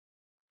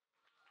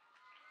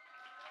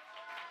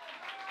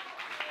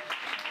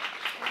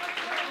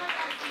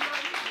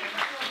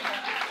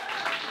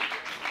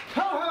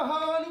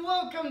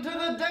welcome to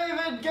the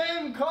David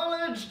Game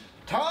College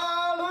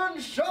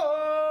Talent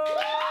Show!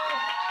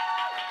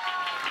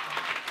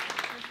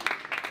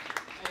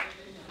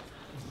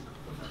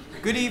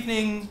 Good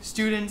evening,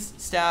 students,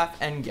 staff,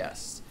 and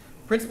guests.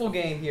 Principal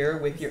Game here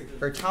with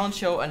her talent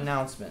show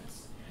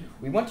announcements.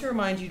 We want to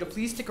remind you to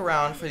please stick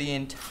around for the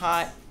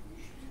entire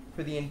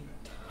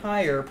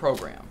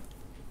program.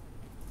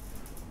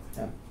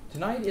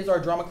 Tonight is our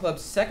drama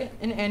club's second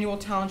annual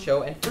talent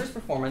show and first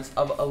performance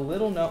of a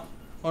little-known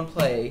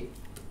play,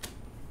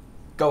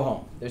 Go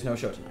Home. There's no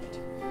show tonight.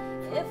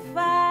 If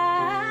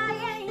I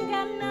ain't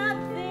got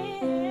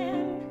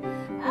nothing,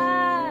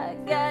 I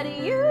got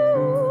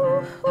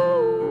you.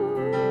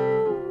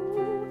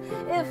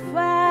 If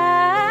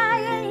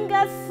I ain't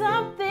got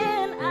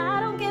something,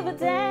 I don't give a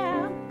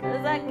damn,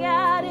 'cause I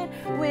got it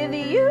with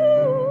you.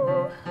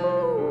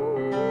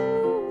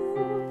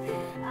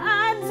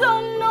 I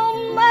don't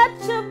know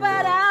much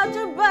about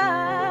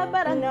algebra,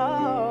 but I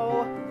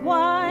know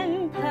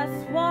 1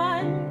 +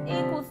 1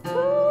 =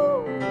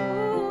 2,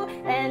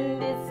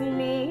 and it's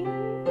me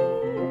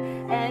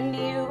and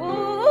you.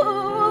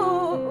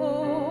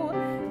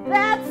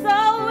 That's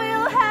all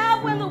we'll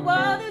have when the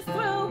world is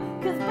through,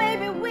 'cause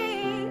baby,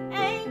 we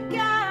ain't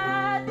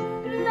got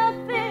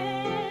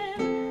nothing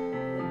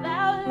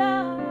without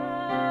love.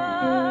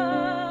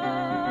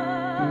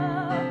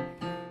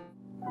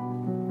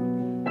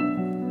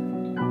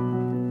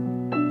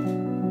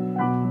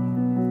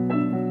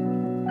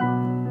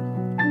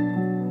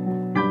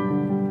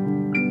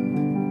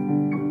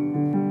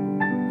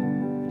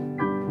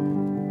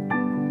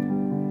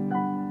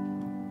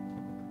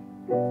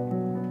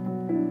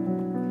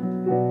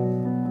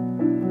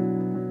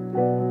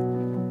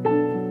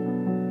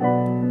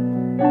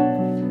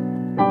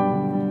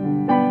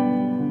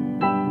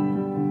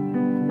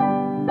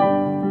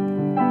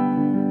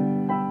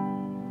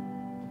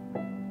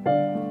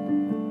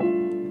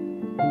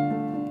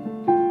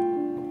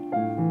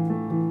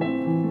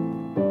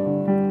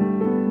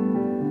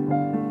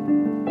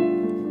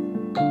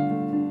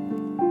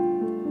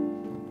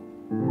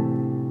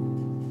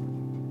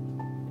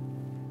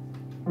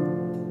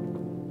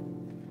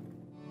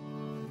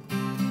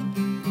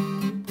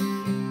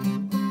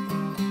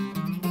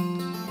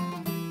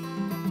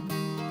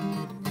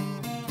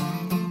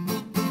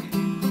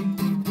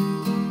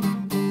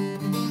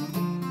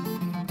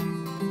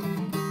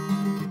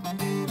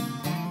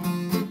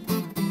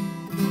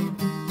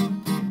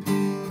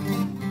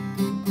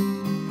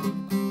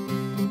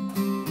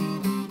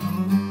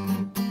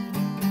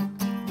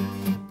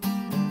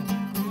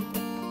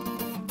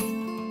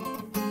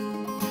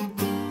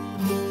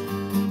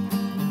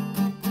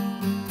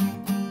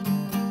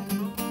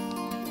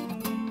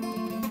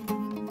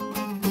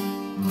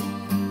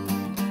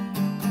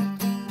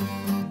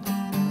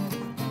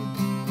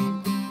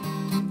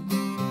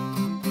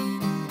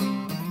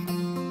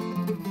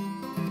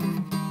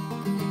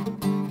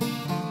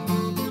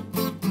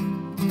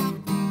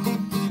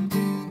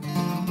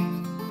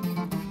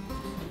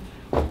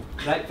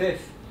 Like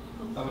this.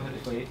 I will hit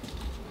it for you.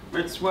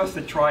 It's worth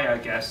a try, I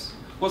guess.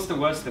 What's the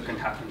worst that can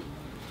happen?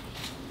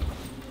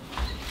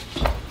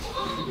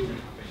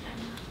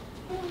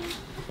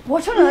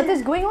 What on earth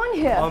is going on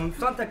here?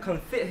 Santa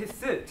can't fit his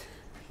suit.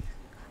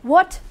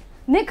 What?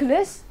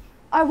 Nicholas?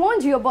 I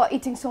warned you about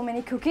eating so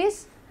many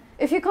cookies.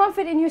 If you can't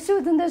fit in your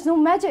suit, then there's no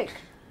magic.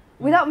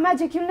 Without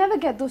magic, you'll never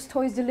get those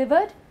toys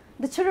delivered.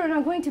 The children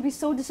are going to be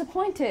so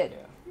disappointed.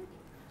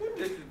 Yeah.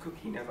 Little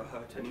cookie never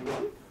hurt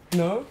anyone.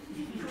 No?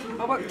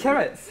 How about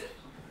carrots?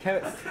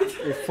 Carrots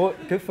is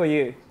good for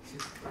you.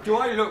 Do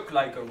I look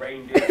like a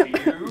reindeer to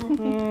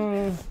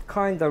you?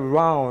 Kinda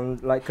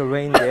round like a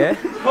reindeer.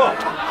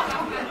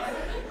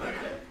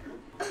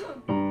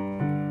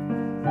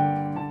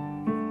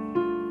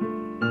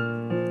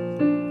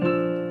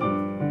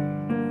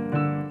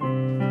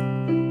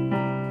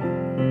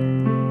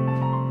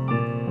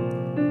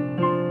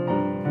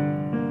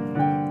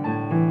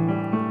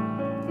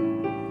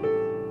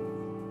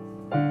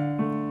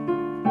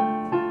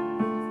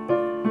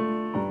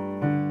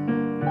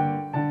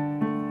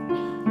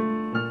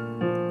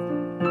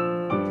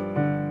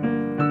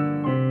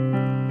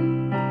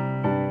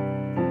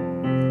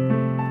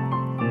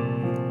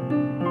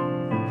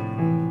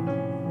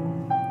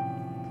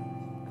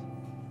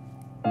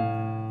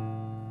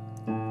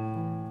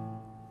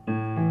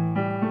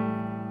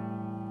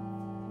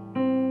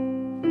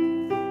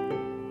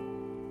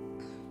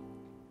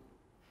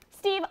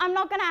 I'm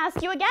not gonna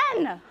ask you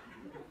again.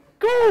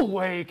 Go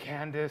away,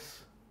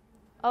 Candace.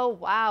 Oh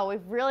wow,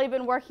 we've really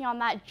been working on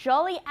that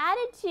jolly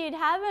attitude,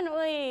 haven't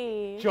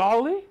we?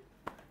 Jolly?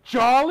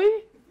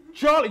 Jolly?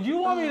 Jolly? You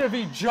want me to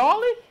be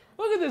jolly?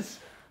 Look at this.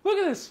 Look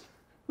at this.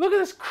 Look at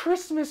this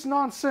Christmas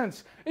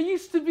nonsense. It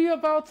used to be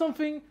about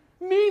something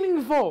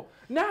meaningful.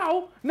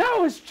 Now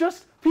it's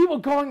just people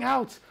going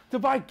out to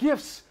buy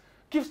gifts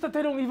that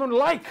they don't even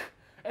like.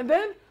 And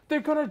then they're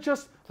gonna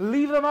just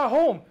leave them at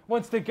home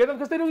once they get them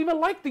because they don't even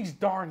like these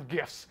darn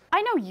gifts.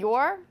 I know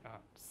you're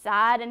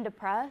sad and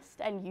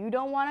depressed and you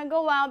don't want to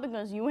go out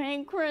because you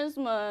hate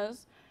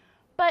Christmas.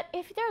 But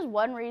if there's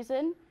one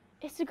reason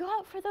is to go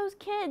out for those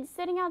kids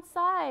sitting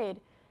outside.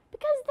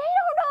 Because they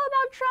don't know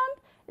about Trump,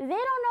 they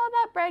don't know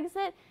about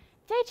Brexit,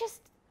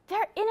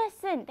 they're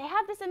innocent. They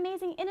have this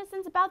amazing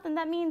innocence about them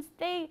that means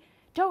they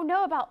don't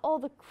know about all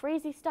the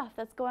crazy stuff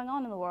that's going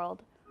on in the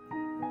world.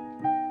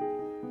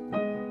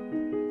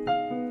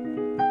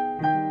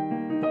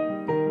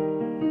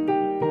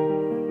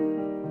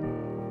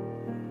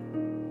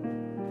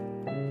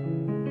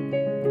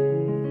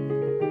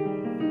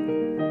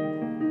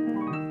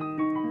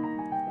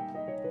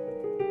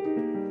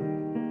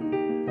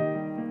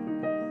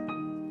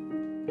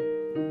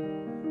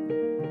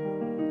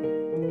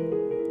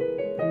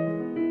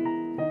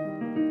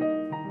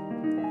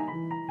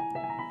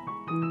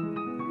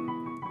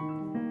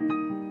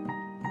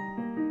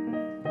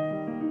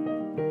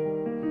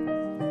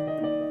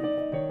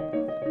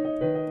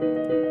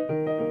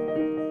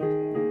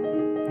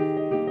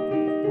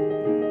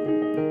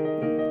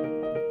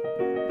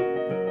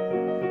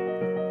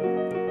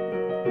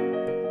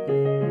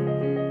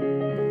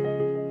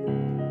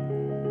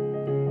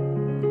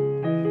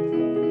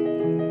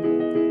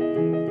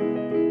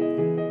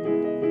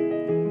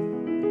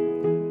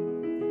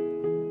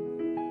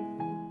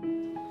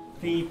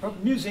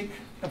 Music,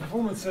 the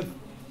performance of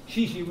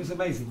Gigi was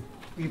amazing.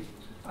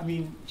 I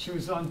mean, she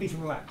was an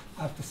unbeatable act,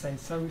 I have to say.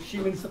 So she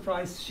wins the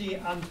prize, she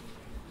and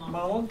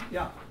Marlon.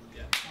 Yeah.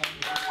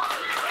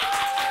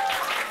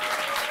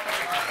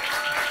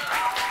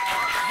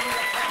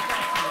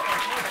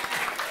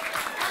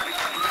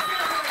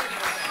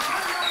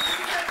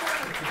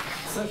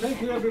 So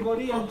thank you,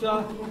 everybody, and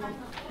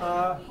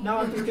now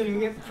I'm just going to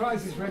get the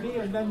prizes ready,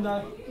 and then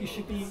you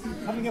should be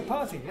having a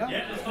party,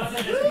 yeah?